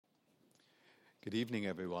Good evening,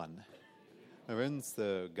 everyone. My friends,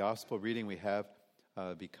 the gospel reading we have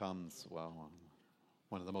becomes,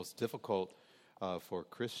 one of the most difficult for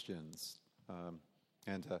Christians.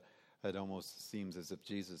 And it almost seems as if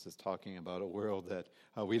Jesus is talking about a world that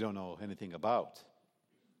we don't know anything about.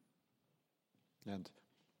 And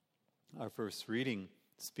our first reading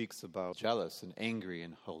speaks about jealous and angry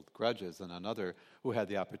and hold grudges, and another who had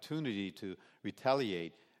the opportunity to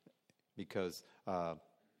retaliate because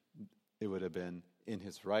it would have been in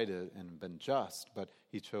his right and been just, but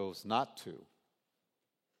he chose not to.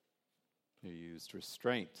 He used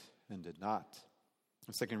restraint and did not.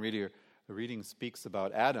 The second reading speaks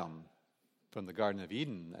about Adam from the Garden of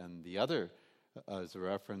Eden, and the other is a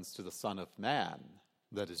reference to the Son of Man,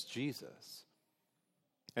 that is Jesus.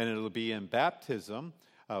 And it'll be in baptism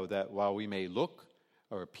that while we may look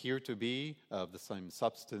or appear to be of the same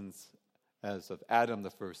substance as of Adam,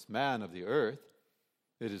 the first man of the earth,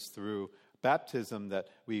 it is through baptism that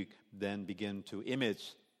we then begin to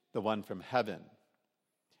image the one from heaven.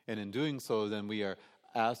 And in doing so, then we are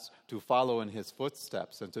asked to follow in his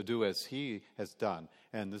footsteps and to do as he has done.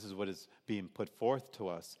 And this is what is being put forth to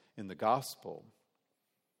us in the gospel.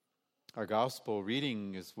 Our gospel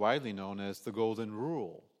reading is widely known as the Golden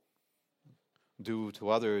Rule. Do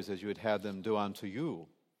to others as you would have them do unto you.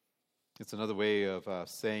 It's another way of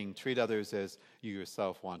saying treat others as you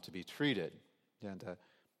yourself want to be treated. And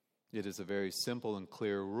it is a very simple and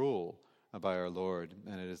clear rule by our Lord,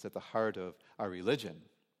 and it is at the heart of our religion.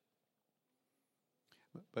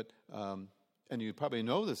 But, and you probably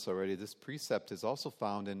know this already, this precept is also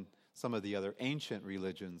found in some of the other ancient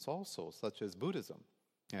religions also, such as Buddhism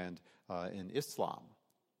and in Islam.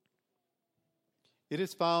 It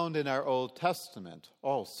is found in our Old Testament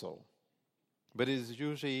also, but it is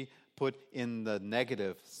usually put in the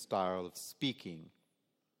negative style of speaking.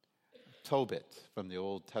 Tobit from the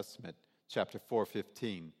Old Testament, chapter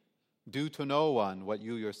 4:15. Do to no one what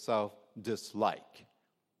you yourself dislike.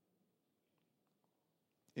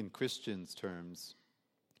 In Christians' terms,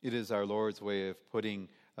 it is our Lord's way of putting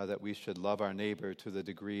that we should love our neighbor to the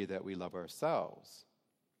degree that we love ourselves.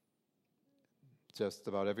 Just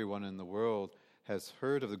about everyone in the world has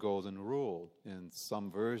heard of the Golden Rule in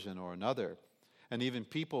some version or another. And even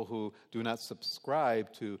people who do not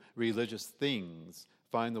subscribe to religious things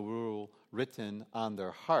find the rule written on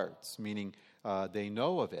their hearts, meaning they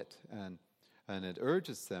know of it, and it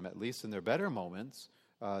urges them, at least in their better moments,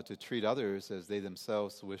 to treat others as they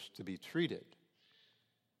themselves wish to be treated.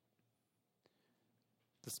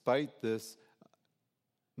 Despite this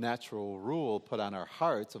natural rule put on our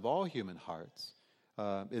hearts, of all human hearts,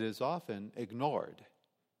 it is often ignored.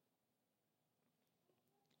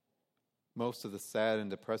 Most of the sad and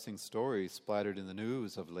depressing stories splattered in the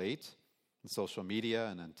news of late, on social media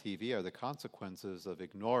and on TV, are the consequences of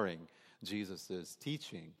ignoring Jesus'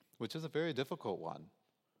 teaching, which is a very difficult one.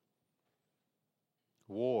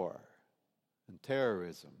 War and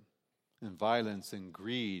terrorism and violence and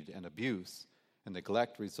greed and abuse and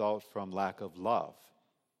neglect result from lack of love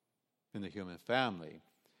in the human family.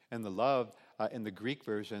 And the love in the Greek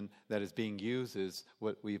version that is being used is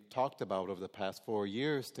what we've talked about over the past 4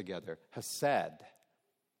 years together, hesed.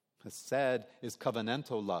 Hesed is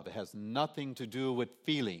covenantal love. It has nothing to do with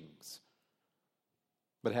feelings,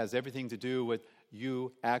 but it has everything to do with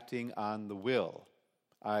you acting on the will.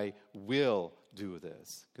 I will do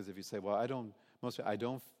this. Because if you say, well, I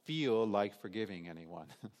don't feel like forgiving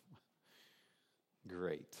anyone.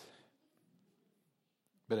 Great.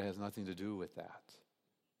 But it has nothing to do with that.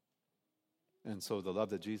 And so the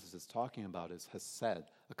love that Jesus is talking about is hesed,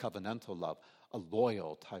 a covenantal love, a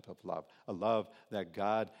loyal type of love, a love that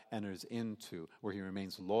God enters into, where he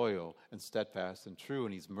remains loyal and steadfast and true,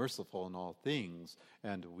 and he's merciful in all things.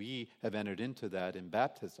 And we have entered into that in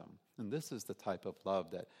baptism. And this is the type of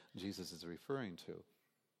love that Jesus is referring to.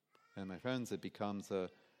 And my friends, it becomes a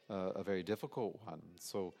very difficult one.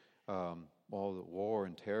 So all the war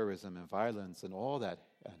and terrorism and violence and all that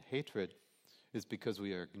and hatred is because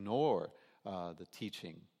we ignore the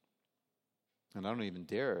teaching. And I don't even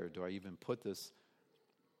dare, do I even put this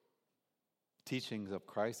teachings of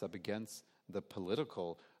Christ up against the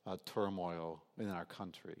political turmoil in our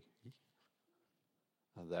country.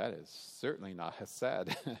 That is certainly not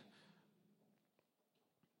hesed.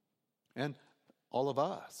 And all of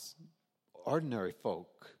us, ordinary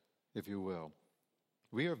folk, if you will,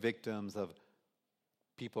 we are victims of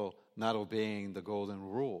people not obeying the Golden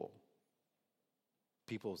Rule.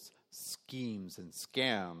 People's schemes and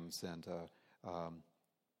scams, and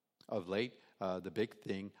of late, the big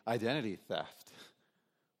thing, identity theft.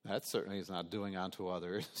 That certainly is not doing unto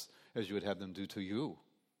others as you would have them do to you.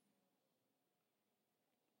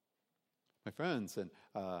 My friends, and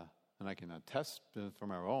I can attest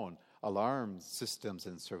from our own alarm systems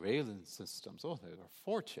and surveillance systems. Oh, they're a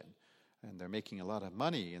fortune, and they're making a lot of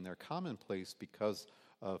money, and they're commonplace because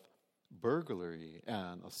of burglary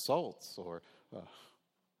and assaults, or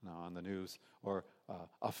now on the news, or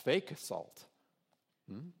a fake assault.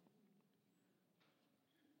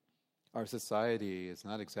 Our society is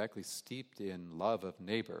not exactly steeped in love of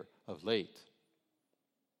neighbor of late.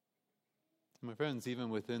 My friends, even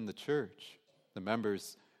within the church, the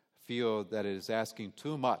members feel that it is asking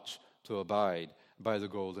too much to abide by the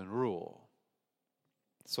golden rule.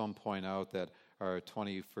 Some point out that our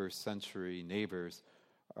 21st century neighbors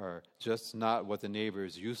are just not what the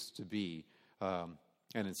neighbors used to be, and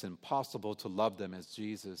it's impossible to love them as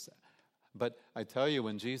Jesus. But I tell you,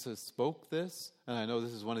 when Jesus spoke this, and I know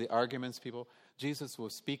this is one of the arguments people, Jesus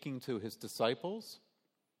was speaking to his disciples,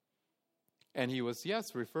 and he was,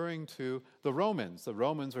 yes, referring to the Romans. The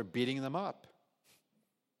Romans were beating them up.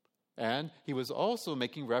 And he was also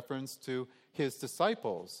making reference to his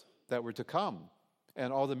disciples that were to come,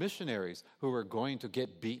 and all the missionaries who were going to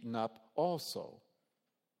get beaten up also.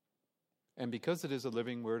 And because it is a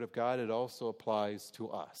living word of God, it also applies to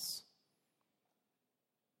us.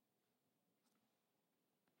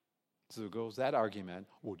 So goes that argument,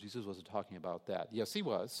 well, Jesus wasn't talking about that. Yes, he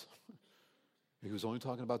was. He was only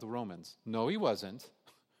talking about the Romans. No, he wasn't.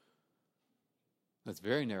 That's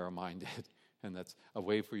very narrow-minded, and that's a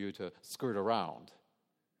way for you to skirt around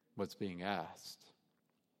what's being asked.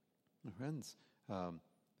 My friends,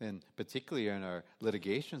 and particularly in our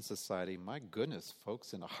litigation society, my goodness,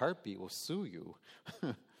 folks, in a heartbeat will sue you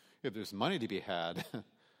if there's money to be had.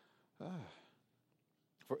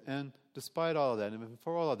 And despite all of that, and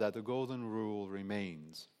for all of that, the golden rule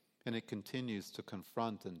remains, and it continues to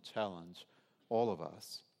confront and challenge all of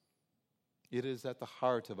us. It is at the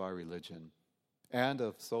heart of our religion and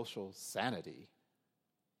of social sanity.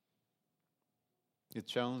 It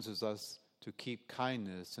challenges us to keep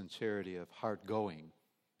kindness and charity of heart going,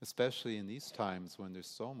 especially in these times when there's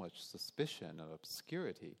so much suspicion and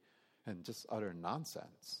obscurity and just utter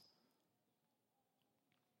nonsense.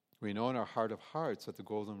 We know in our heart of hearts that the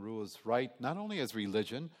golden rule is right not only as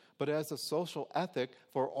religion, but as a social ethic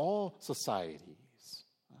for all societies.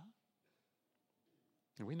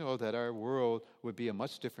 And we know that our world would be a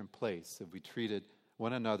much different place if we treated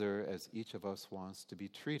one another as each of us wants to be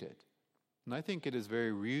treated. And I think it is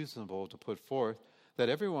very reasonable to put forth that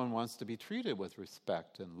everyone wants to be treated with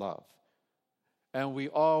respect and love. And we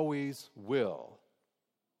always will.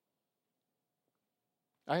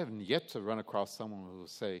 I haven't yet to run across someone who will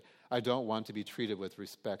say, I don't want to be treated with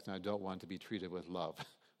respect and I don't want to be treated with love.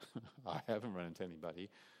 I haven't run into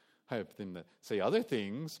anybody. I have them to say other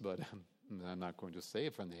things, but I'm not going to say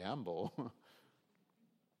it from the amble.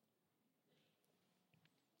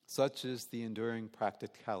 Such is the enduring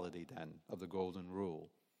practicality, then, of the golden rule.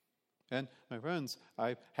 And my friends,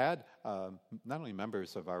 I've had not only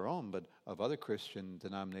members of our own, but of other Christian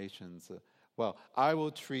denominations. I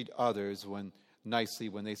will treat others nicely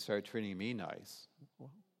when they start treating me nice. Well,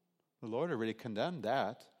 the Lord already condemned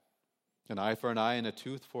that. An eye for an eye and a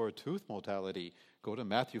tooth for a tooth mortality. Go to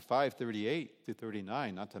Matthew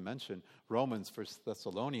 5:38-39, not to mention Romans, 1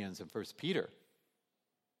 Thessalonians, and 1 Peter.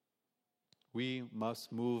 We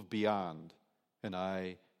must move beyond an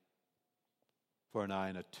eye for an eye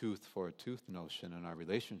and a tooth for a tooth notion in our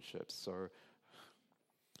relationships, or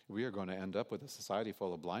we are going to end up with a society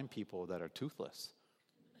full of blind people that are toothless.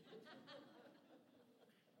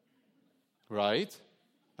 Right?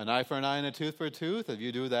 An eye for an eye and a tooth for a tooth. If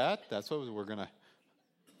you do that, that's what we're going to...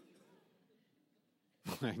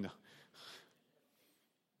 I know.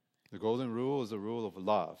 The golden rule is a rule of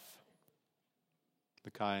love.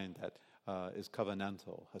 The kind that is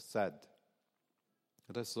covenantal, hesed.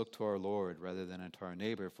 Let us look to our Lord rather than to our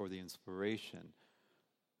neighbor for the inspiration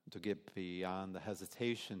to get beyond the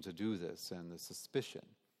hesitation to do this and the suspicion.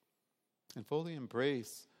 And fully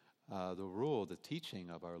embrace the rule, the teaching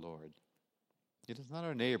of our Lord. It is not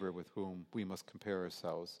our neighbor with whom we must compare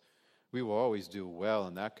ourselves. We will always do well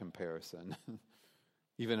in that comparison,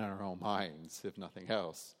 even in our own minds, if nothing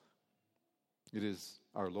else. It is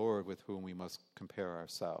our Lord with whom we must compare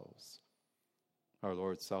ourselves. Our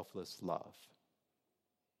Lord's selfless love.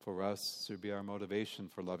 For us, should be our motivation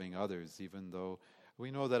for loving others, even though we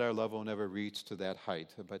know that our love will never reach to that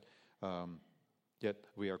height, but yet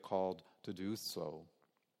we are called to do so.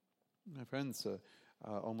 My friends,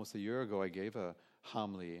 almost a year ago, I gave a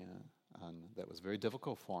homily that was very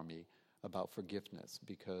difficult for me about forgiveness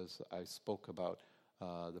because I spoke about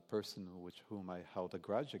the person whom I held a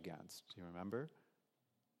grudge against. Do you remember?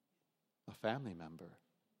 A family member.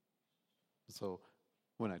 So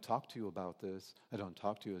When I talk to you about this, I don't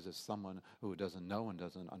talk to you as if someone who doesn't know and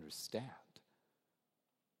doesn't understand.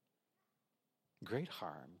 Great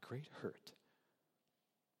harm, great hurt.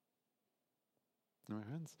 My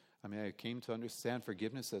friends, I came to understand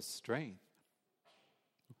forgiveness as strength.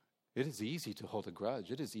 It is easy to hold a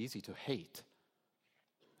grudge. It is easy to hate.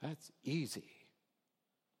 That's easy.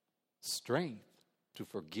 Strength to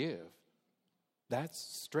forgive, that's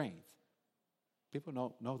strength. People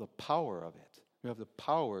don't know the power of it. You have the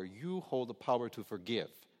power. You hold the power to forgive.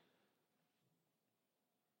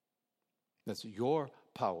 That's your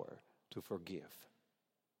power to forgive.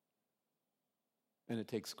 And it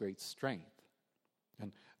takes great strength.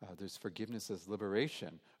 And there's forgiveness as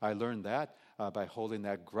liberation. I learned that by holding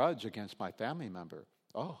that grudge against my family member.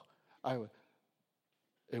 Now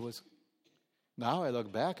I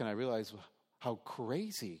look back and I realize how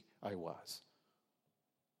crazy I was.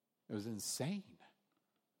 It was insane.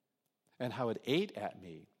 And how it ate at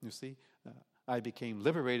me. You see, I became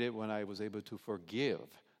liberated when I was able to forgive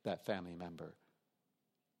that family member.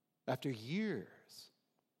 After years,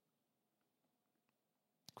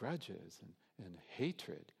 grudges and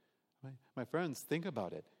hatred. My friends, think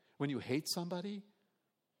about it. When you hate somebody,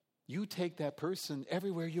 you take that person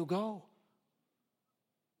everywhere you go.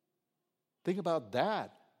 Think about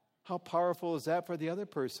that. How powerful is that for the other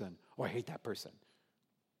person? Oh, I hate that person.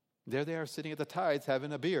 There they are sitting at the tides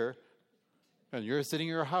having a beer, and you're sitting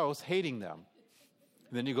in your house hating them.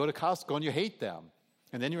 And then you go to Costco and you hate them.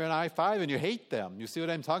 And then you're in I-5 and you hate them. You see what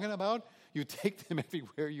I'm talking about? You take them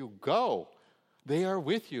everywhere you go. They are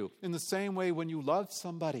with you. In the same way, when you love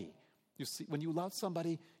somebody, when you love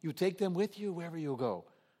somebody, you take them with you wherever you go.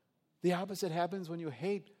 The opposite happens when you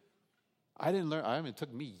hate. It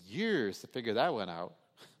took me years to figure that one out.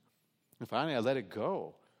 And finally, I let it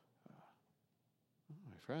go.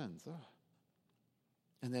 My friends.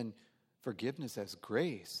 And then forgiveness as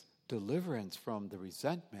grace, deliverance from the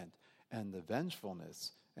resentment and the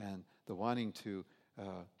vengefulness and the wanting to.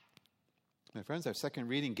 My friends, our second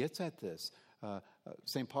reading gets at this.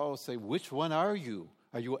 St. Paul will say, which one are you?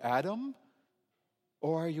 Are you Adam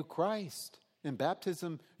or are you Christ? In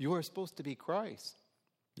baptism, you are supposed to be Christ.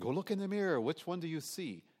 Go look in the mirror. Which one do you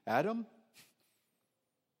see? Adam?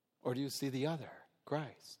 Or do you see the other,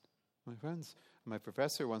 Christ? My friends, my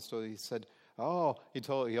professor once told me, he said, he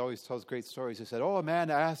always tells great stories. He said, a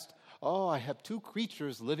man asked, I have two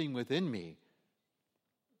creatures living within me.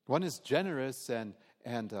 One is generous and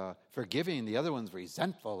forgiving. The other one's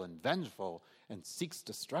resentful and vengeful and seeks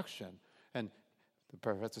destruction. And the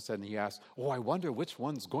professor said, and he asked, I wonder which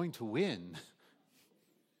one's going to win.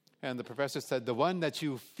 And the professor said, the one that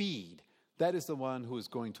you feed, that is the one who is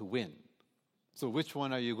going to win. So which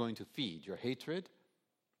one are you going to feed? Your hatred?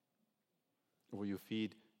 Or will you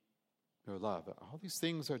feed your love? All these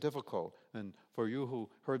things are difficult. And for you who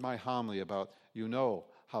heard my homily about, you know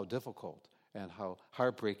how difficult and how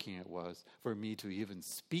heartbreaking it was for me to even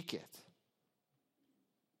speak it.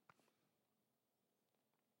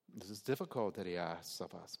 This is difficult that he asks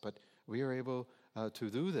of us, but we are able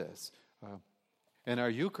to do this. In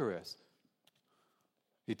our Eucharist,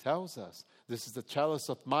 he tells us, this is the chalice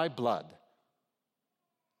of my blood,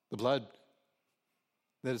 the blood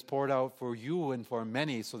that is poured out for you and for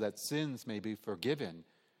many so that sins may be forgiven.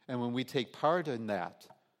 And when we take part in that,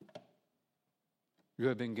 you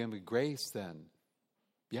have been given grace then.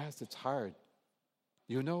 Yes, it's hard.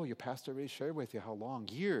 You know, your pastor already shared with you how long,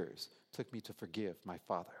 years, it took me to forgive my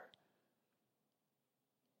father.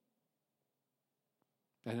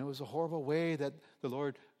 And it was a horrible way that the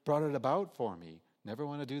Lord brought it about for me. Never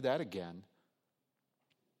want to do that again.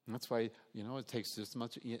 And that's why, it takes this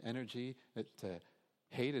much energy to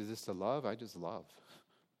hate as just to love. I just love.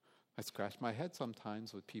 I scratch my head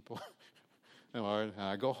sometimes with people. And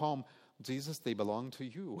I go home, Jesus, they belong to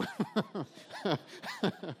you.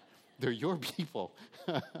 They're your people.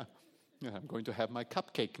 I'm going to have my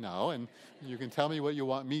cupcake now, and you can tell me what you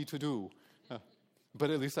want me to do.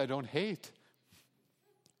 But at least I don't hate.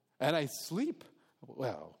 And I sleep.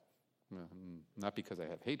 Well, not because I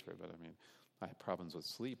have hatred, but I have problems with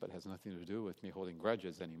sleep, but it has nothing to do with me holding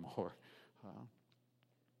grudges anymore.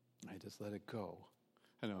 I just let it go.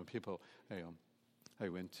 I know people, I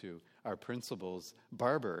went to our principal's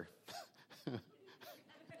barber,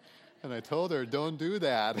 and I told her, don't do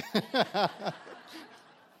that.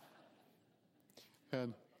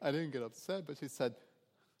 And I didn't get upset, but she said,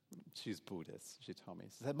 she's Buddhist, she told me.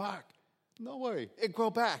 She said, Mark, don't worry, it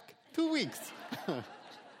grow back. 2 weeks.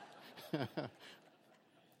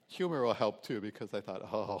 Humor will help too, because I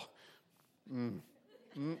thought,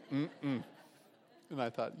 And I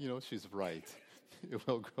thought, she's right. it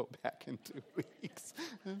will grow back in 2 weeks.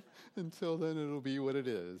 Until then, it'll be what it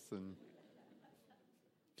is. And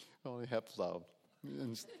I only have love.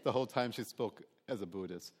 And the whole time she spoke as a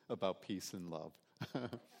Buddhist about peace and love.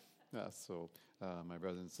 So, my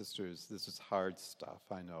brothers and sisters, this is hard stuff,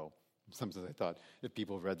 I know. Sometimes I thought if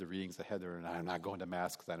people read the readings ahead, I'm not going to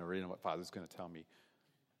Mass because I already know what Father's going to tell me.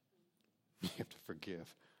 You have to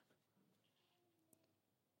forgive.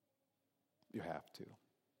 You have to.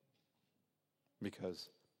 Because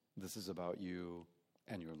this is about you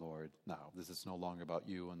and your Lord now. This is no longer about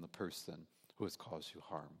you and the person who has caused you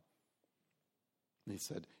harm. And he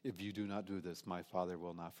said, if you do not do this, my Father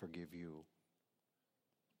will not forgive you.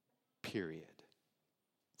 Period.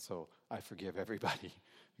 So I forgive everybody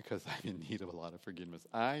because I'm in need of a lot of forgiveness.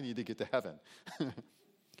 I need to get to heaven.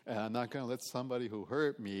 And I'm not going to let somebody who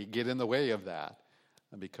hurt me get in the way of that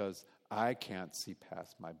because I can't see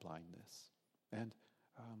past my blindness. And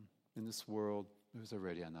in this world, there's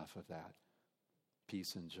already enough of that.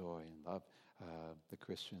 Peace and joy and love. The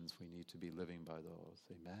Christians, we need to be living by those.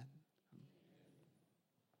 Amen?